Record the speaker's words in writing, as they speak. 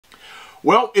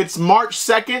Well, it's March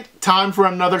 2nd, time for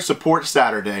another Support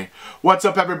Saturday. What's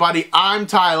up, everybody? I'm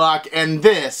Tylock, and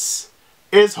this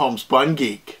is Homespun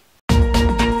Geek.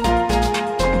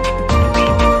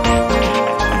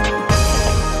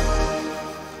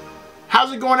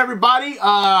 How's it going, everybody?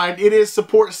 It is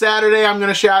Support Saturday. I'm going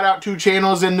to shout out 2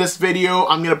 channels in this video.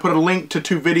 I'm going to put a link to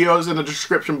 2 videos in the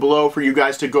description below for you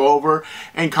guys to go over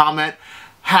and comment.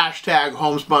 Hashtag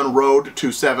Homespun Road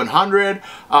to 700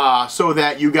 so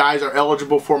that you guys are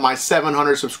eligible for my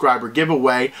 700 subscriber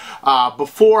giveaway.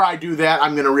 Before I do that,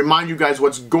 I'm going to remind you guys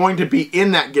what's going to be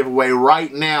in that giveaway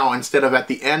right now instead of at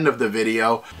the end of the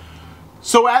video.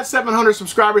 So at 700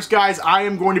 subscribers, guys, I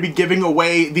am going to be giving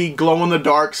away the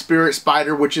glow-in-the-dark Spirit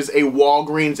Spider, which is a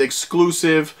Walgreens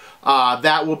exclusive.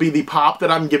 That will be the pop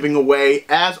that I'm giving away.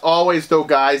 As always, though,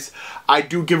 guys, I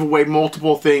do give away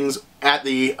multiple things at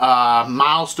the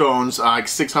milestones, like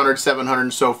 600, 700,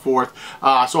 and so forth.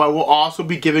 So I will also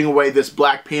be giving away this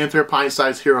Black Panther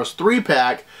Pint-Sized Heroes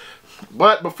 3-pack.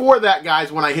 But before that,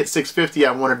 guys, when I hit 650,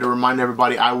 I wanted to remind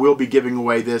everybody I will be giving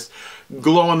away this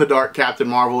glow-in-the-dark Captain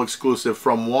Marvel exclusive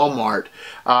from Walmart.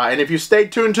 And if you stay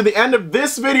tuned to the end of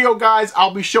this video, guys,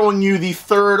 I'll be showing you the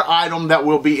 3rd item that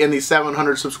will be in the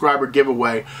 700 subscriber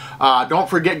giveaway. Don't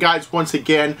forget, guys, once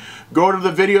again, go to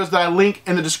the videos that I link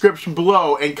in the description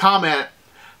below and comment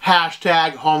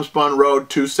hashtag Homespun Road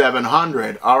to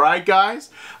 700. Alright, guys?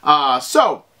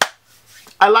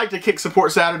 I like to kick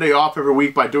Support Saturday off every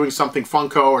week by doing something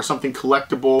Funko or something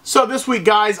collectible. So this week,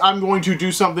 guys, I'm going to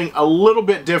do something a little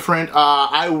bit different.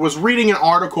 I was reading an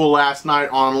article last night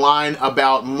online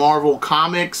about Marvel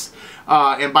Comics.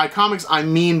 And by comics, I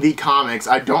mean the comics.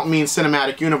 I don't mean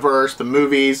Cinematic Universe, the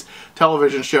movies,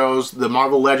 television shows, the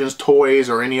Marvel Legends toys,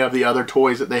 or any of the other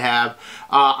toys that they have.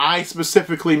 I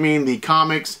specifically mean the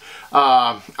comics.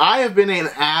 I have been an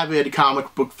avid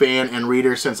comic book fan and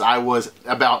reader since I was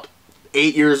about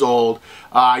 8 years old.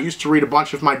 I used to read a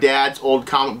bunch of my dad's old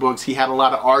comic books. He had a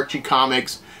lot of Archie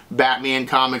comics, Batman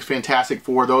comics, Fantastic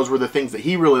Four. Those were the things that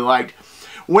he really liked.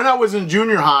 When I was in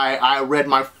junior high, I read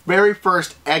my very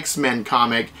first X-Men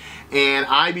comic, and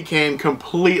I became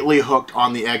completely hooked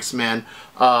on the X-Men.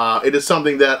 It is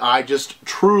something that I just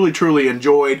truly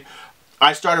enjoyed.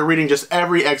 I started reading just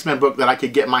every X-Men book that I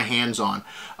could get my hands on.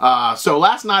 So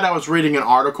last night I was reading an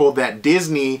article that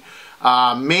Disney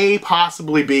may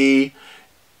possibly be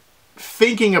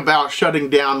thinking about shutting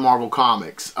down Marvel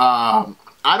Comics.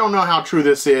 I don't know how true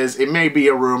this is. It may be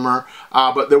a rumor,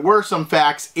 but there were some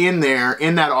facts in there,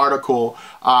 in that article,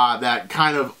 that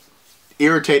kind of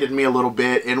irritated me a little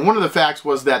bit. And one of the facts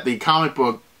was that the comic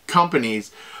book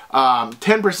companies,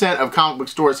 10% of comic book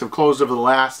stores have closed over the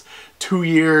last 2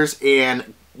 years,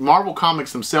 and Marvel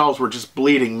Comics themselves were just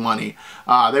bleeding money.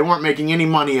 They weren't making any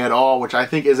money at all, which I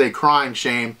think is a crying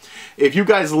shame. If you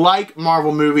guys like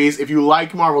Marvel movies, if you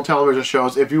like Marvel television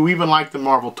shows, if you even like the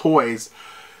Marvel toys,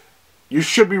 you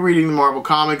should be reading the Marvel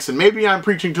Comics. And maybe I'm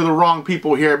preaching to the wrong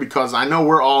people here, because I know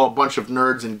we're all a bunch of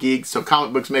nerds and geeks, so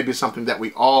comic books may be something that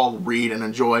we all read and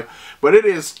enjoy. But it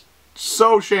is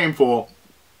so shameful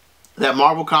that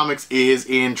Marvel Comics is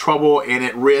in trouble and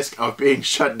at risk of being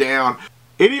shut down.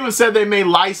 It even said they may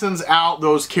license out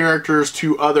those characters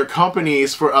to other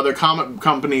companies, for other comic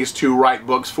companies to write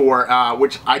books for,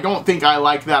 which I don't think I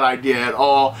like that idea at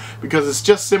all, because it's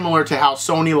just similar to how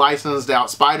Sony licensed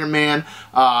out Spider-Man,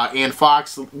 and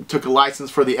Fox took a license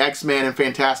for the X-Men and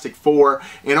Fantastic Four,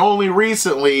 and only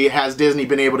recently has Disney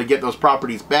been able to get those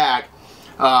properties back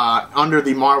under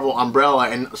the Marvel umbrella.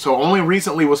 And so only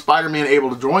recently was Spider-Man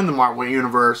able to join the Marvel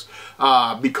Universe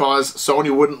because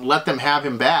Sony wouldn't let them have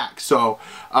him back. So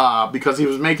because he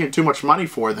was making too much money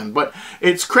for them. But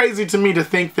it's crazy to me to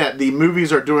think that the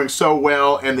movies are doing so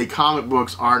well and the comic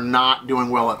books are not doing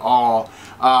well at all.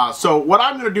 So what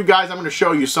I'm going to do, guys, I'm going to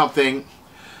show you something.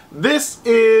 This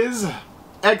is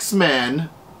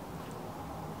X-Men: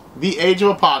 The Age of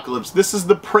Apocalypse. This is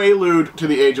the prelude to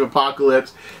the Age of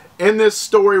Apocalypse. In this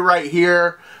story right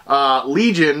here,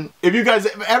 Legion, if you guys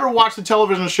have ever watched the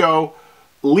television show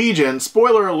Legion,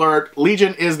 spoiler alert,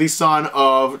 Legion is the son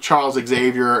of Charles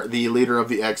Xavier, the leader of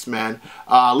the X-Men.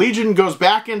 Legion goes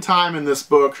back in time in this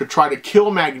book to try to kill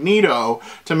Magneto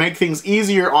to make things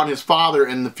easier on his father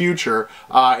in the future,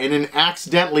 and then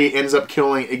accidentally ends up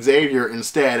killing Xavier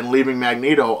instead and leaving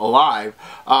Magneto alive,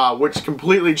 which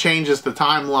completely changes the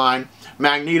timeline.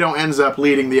 Magneto ends up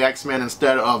leading the X-Men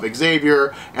instead of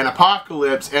Xavier, and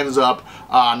Apocalypse ends up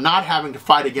not having to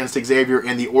fight against Xavier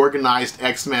in the organized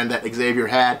X-Men that Xavier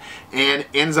had and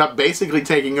ends up basically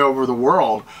taking over the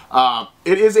world.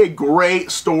 It is a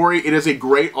great story. It is a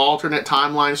great alternate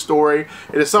timeline story.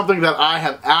 It is something that I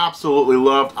have absolutely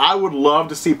loved. I would love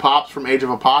to see Pops from Age of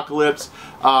Apocalypse,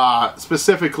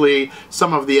 specifically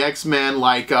some of the X-Men,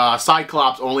 like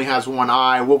Cyclops only has one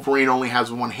eye, Wolverine only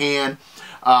has one hand.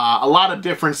 A lot of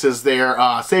differences there.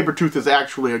 Sabretooth is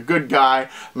actually a good guy.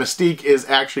 Mystique is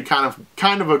actually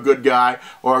kind of a good guy,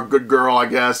 or a good girl, I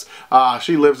guess.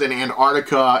 She lives in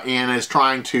Antarctica and is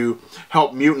trying to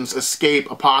help mutants escape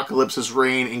Apocalypse's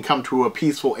reign and come to a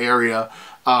peaceful area.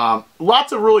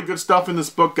 Lots of really good stuff in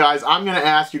this book, guys. I'm going to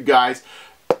ask you guys,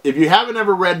 if you haven't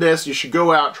ever read this, you should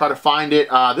go out, try to find it.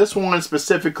 This one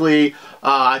specifically,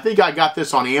 I think I got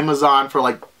this on Amazon for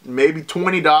like maybe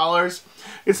 $20.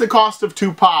 It's the cost of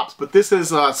 2 Pops, but this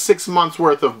is 6 months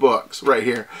worth of books right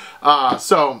here.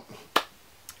 So,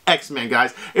 X-Men,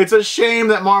 guys. It's a shame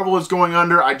that Marvel is going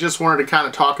under. I just wanted to kind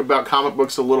of talk about comic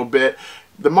books a little bit.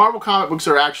 The Marvel comic books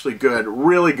are actually good,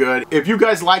 really good. If you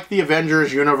guys like the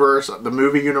Avengers universe, the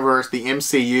movie universe, the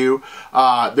MCU,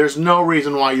 there's no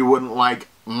reason why you wouldn't like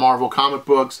Marvel comic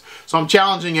books. So I'm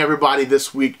challenging everybody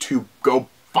this week to go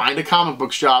find a comic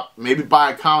book shop, maybe buy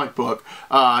a comic book,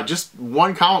 just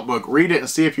one comic book, read it and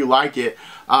see if you like it.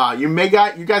 You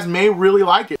guys may really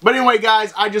like it. But anyway,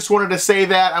 guys, I just wanted to say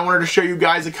that. I wanted to show you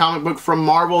guys a comic book from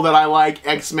Marvel that I like,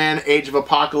 X-Men Age of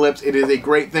Apocalypse. It is a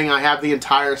great thing. I have the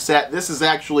entire set. This is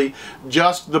actually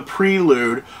just the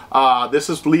prelude. This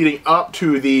is leading up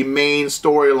to the main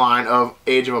storyline of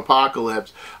Age of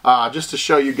Apocalypse. Just to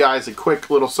show you guys a quick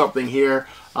little something here.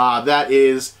 That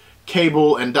is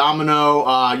Cable and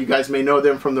Domino. You guys may know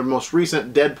them from their most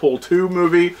recent Deadpool 2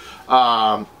 movie.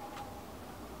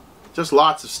 Just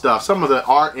lots of stuff. Some of the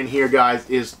art in here, guys,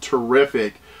 is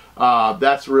terrific.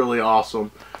 That's really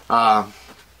awesome.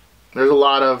 There's a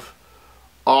lot of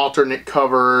alternate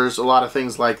covers, a lot of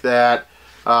things like that.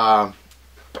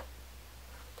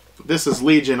 This is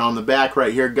Legion on the back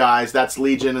right here, guys. That's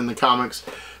Legion in the comics.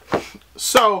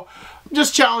 So, I'm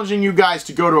just challenging you guys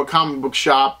to go to a comic book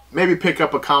shop, maybe pick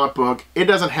up a comic book. It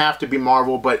doesn't have to be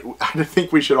Marvel, but I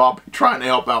think we should all be trying to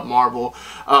help out Marvel.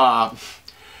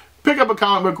 Pick up a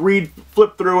comic book, read,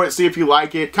 flip through it, see if you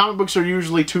like it. Comic books are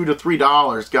usually $2 to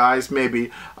 $3, guys,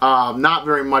 maybe. Not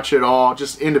very much at all,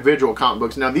 just individual comic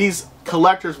books. Now, these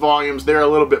collector's volumes, they're a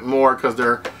little bit more because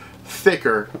they're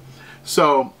thicker.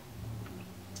 So,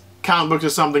 comic books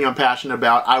is something I'm passionate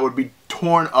about. I would be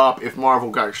torn up if Marvel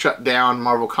got shut down.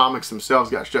 Marvel Comics themselves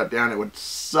got shut down. It would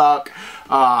suck.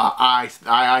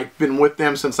 I've been with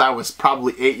them since I was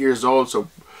probably 8 years old, so,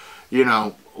 you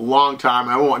know, long time.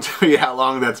 I won't tell you how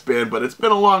long that's been, but it's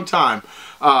been a long time.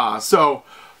 So,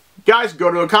 guys, go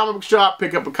to a comic book shop,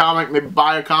 pick up a comic, maybe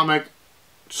buy a comic,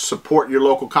 support your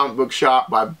local comic book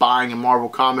shop by buying a Marvel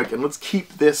comic, and let's keep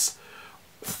this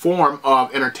form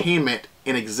of entertainment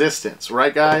in existence,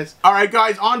 right, guys? Alright,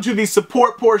 guys, on to the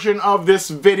support portion of this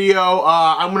video.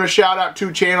 I'm going to shout out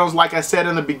 2 channels. Like I said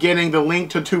in the beginning, the link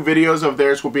to 2 videos of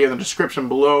theirs will be in the description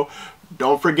below.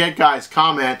 Don't forget, guys,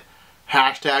 comment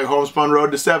hashtag Homespun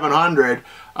Road to 700,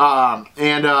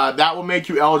 and that will make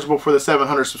you eligible for the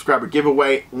 700 subscriber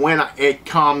giveaway when it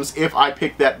comes. If I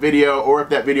pick that video, or if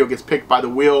that video gets picked by the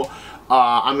wheel,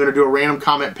 I'm going to do a random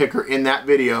comment picker in that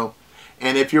video.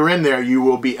 And if you're in there, you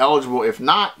will be eligible. If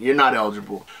not, you're not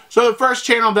eligible. So the first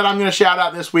channel that I'm going to shout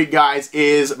out this week, guys,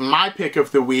 is my pick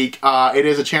of the week. It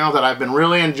is a channel that I've been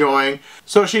really enjoying.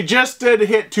 So she just did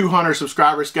hit 200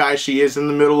 subscribers, guys. She is in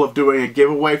the middle of doing a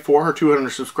giveaway for her 200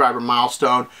 subscriber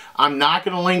milestone. I'm not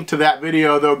going to link to that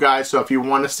video, though, guys. So if you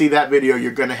want to see that video,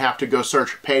 you're going to have to go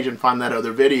search her page and find that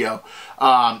other video.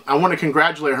 I want to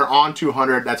congratulate her on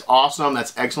 200. That's awesome.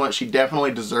 That's excellent. She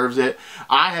definitely deserves it.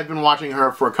 I have been watching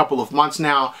her for a couple of months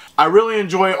now. I really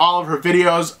enjoy all of her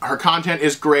videos. Her content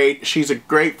is great. She's a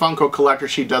great Funko collector.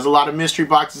 She does a lot of mystery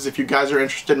boxes. If you guys are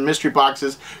interested in mystery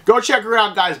boxes, go check her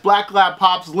out, guys.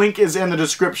 BlackLabPops. Link is in the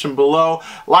description below.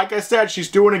 Like I said, she's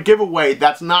doing a giveaway.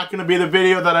 That's not going to be the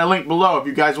video that I link below. If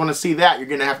you guys want to see that, you're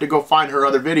going to have to go find her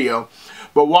other video.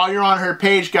 But while you're on her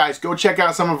page, guys, go check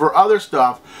out some of her other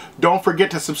stuff. Don't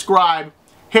forget to subscribe.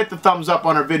 Hit the thumbs up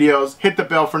on her videos. Hit the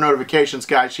bell for notifications,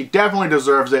 guys. She definitely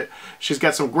deserves it. She's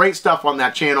got some great stuff on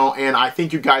that channel, and I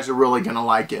think you guys are really going to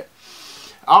like it.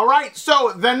 Alright,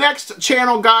 so the next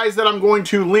channel, guys, that I'm going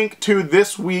to link to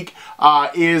this week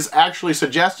is actually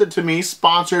suggested to me,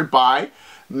 sponsored by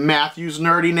Matthew's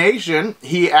Nerdy Nation.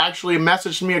 He actually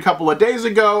messaged me a couple of days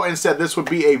ago and said this would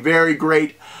be a very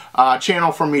great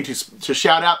channel for me to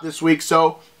shout out this week.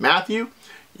 So, Matthew,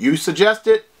 you suggest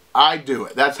it, I do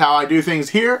it. That's how I do things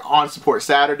here on Support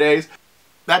Saturdays.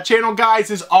 That channel,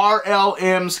 guys, is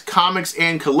RLM's Comics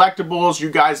and Collectibles. You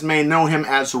guys may know him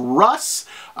as Russ.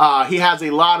 He has a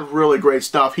lot of really great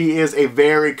stuff. He is a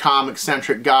very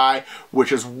comic-centric guy,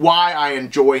 which is why I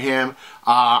enjoy him.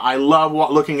 I love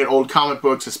looking at old comic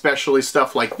books, especially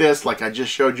stuff like this, like I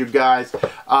just showed you guys.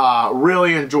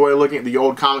 Really enjoy looking at the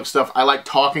old comic stuff. I like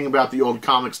talking about the old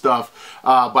comic stuff,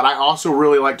 but I also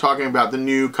really like talking about the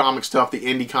new comic stuff, the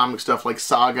indie comic stuff like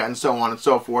Saga and so on and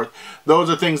so forth. Those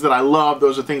are things that I love.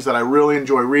 Those are things that I really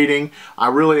enjoy reading. I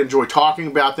really enjoy talking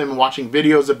about them and watching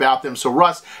videos about them. So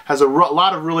Russ has a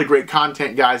lot of really great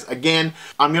content, guys. Again,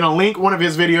 I'm going to link one of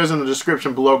his videos in the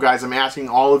description below, guys. I'm asking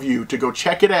all of you to go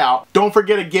check it out. Don't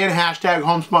forget, again, hashtag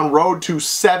Homespun road to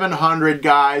 700,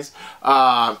 guys,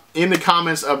 in the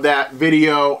comments of that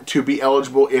video to be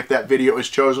eligible if that video is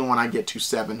chosen when I get to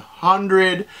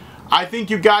 700. I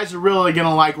think you guys are really going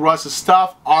to like Russ's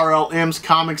stuff. RLM's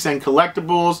Comics and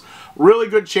Collectibles. Really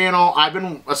good channel. I've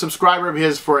been a subscriber of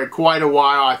his for quite a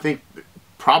while. I think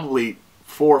probably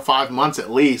 4 or 5 months at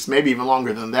least, maybe even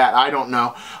longer than that. I don't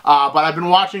know. But I've been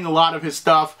watching a lot of his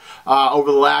stuff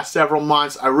over the last several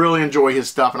months. I really enjoy his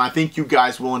stuff, and I think you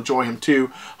guys will enjoy him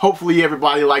too. Hopefully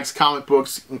everybody likes comic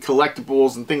books and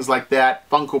collectibles and things like that.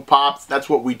 Funko Pops, that's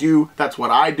what we do. That's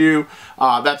what I do.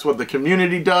 That's what the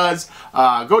community does.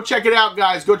 Go check it out,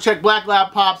 guys. Go check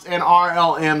BlackLabPops and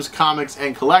RLM's Comics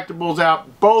and Collectibles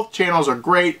out. Both channels are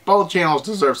great. Both channels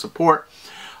deserve support.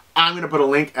 I'm going to put a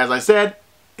link, as I said,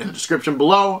 in the description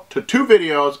below to 2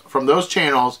 videos from those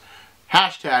channels.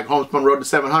 Hashtag Homespun road to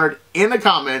 700 in the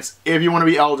comments if you want to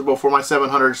be eligible for my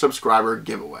 700 subscriber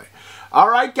giveaway.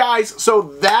 Alright, guys, so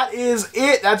that is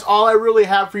it. That's all I really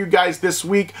have for you guys this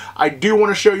week. I do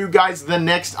want to show you guys the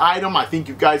next item. I think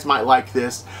you guys might like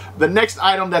this. The next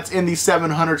item that's in the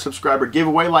 700 subscriber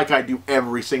giveaway, like I do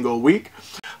every single week.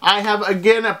 I have,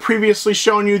 again, previously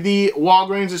shown you the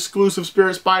Walgreens exclusive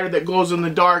Spirit Spider that glows in the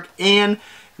dark and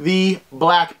the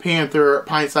Black Panther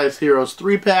Pint-Sized Heroes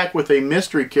 3-pack with a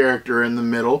mystery character in the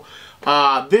middle.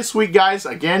 This week, guys,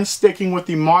 again, sticking with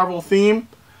the Marvel theme,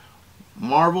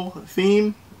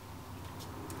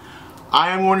 I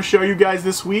am going to show you guys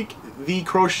this week the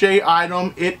crochet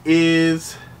item. It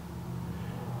is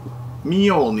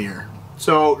Mjolnir.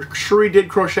 So Cherie did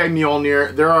crochet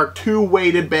Mjolnir. There are 2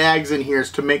 weighted bags in here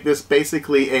to make this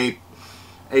basically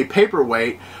a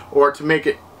paperweight, or to make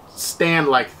it stand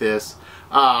like this.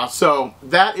 So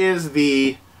that is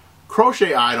the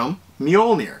crochet item,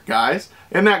 Mjolnir, guys.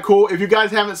 Isn't that cool? If you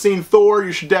guys haven't seen Thor,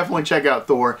 you should definitely check out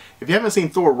Thor. If you haven't seen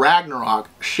Thor Ragnarok,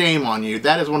 shame on you.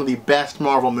 That is one of the best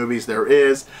Marvel movies there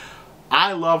is.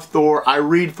 I love Thor. I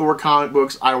read Thor comic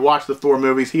books. I watch the Thor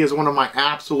movies. He is one of my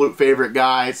absolute favorite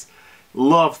guys.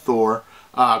 Love Thor.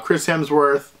 Chris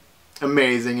Hemsworth,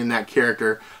 amazing in that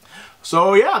character.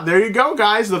 So yeah, there you go,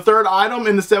 guys. The third item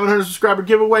in the 700 subscriber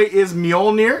giveaway is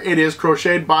Mjolnir. It is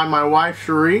crocheted by my wife,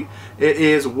 Cherie. It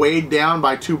is weighed down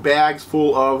by 2 bags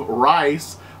full of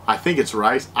rice. I think it's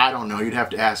rice. I don't know. You'd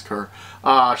have to ask her.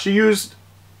 She used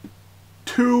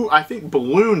 2, I think,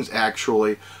 balloons,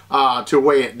 actually, to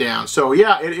weigh it down. So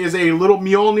yeah, it is a little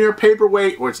Mjolnir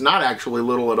paperweight. Well, it's not actually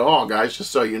little at all, guys, just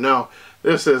so you know.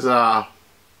 This is, there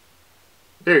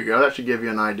you go. That should give you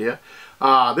an idea.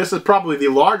 This is probably the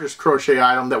largest crochet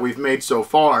item that we've made so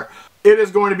far. It is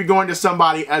going to be going to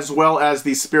somebody, as well as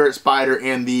the Spirit Spider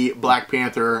and the Black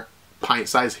Panther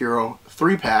Pint-Sized Hero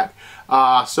 3-pack.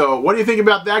 So what do you think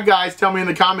about that, guys? Tell me in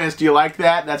the comments. Do you like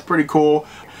that? That's pretty cool.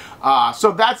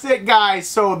 So that's it, guys.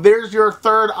 So there's your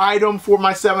third item for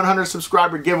my 700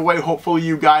 subscriber giveaway. Hopefully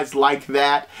you guys like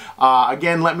that.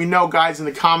 Again, let me know, guys, in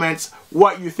the comments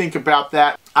what you think about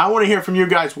that. I want to hear from you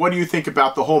guys. What do you think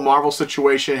about the whole Marvel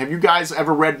situation? Have you guys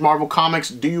ever read Marvel Comics?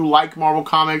 Do you like Marvel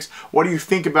Comics? What do you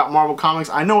think about Marvel Comics?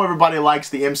 I know everybody likes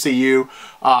the MCU,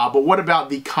 but what about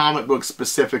the comic books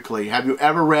specifically? Have you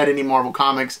ever read any Marvel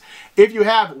Comics? If you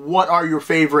have, what are your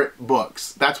favorite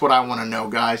books? That's what I want to know,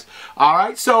 guys.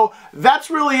 Alright, so that's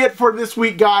really it for this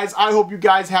week, guys. I hope you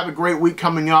guys have a great week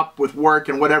coming up with work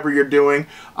and whatever you're doing.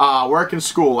 Work and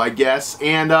school, I guess.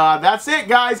 And that's it,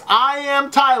 guys. I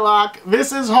am Tylock.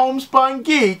 This is Homespun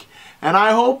Geek, and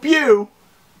I hope you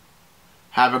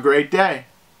have a great day.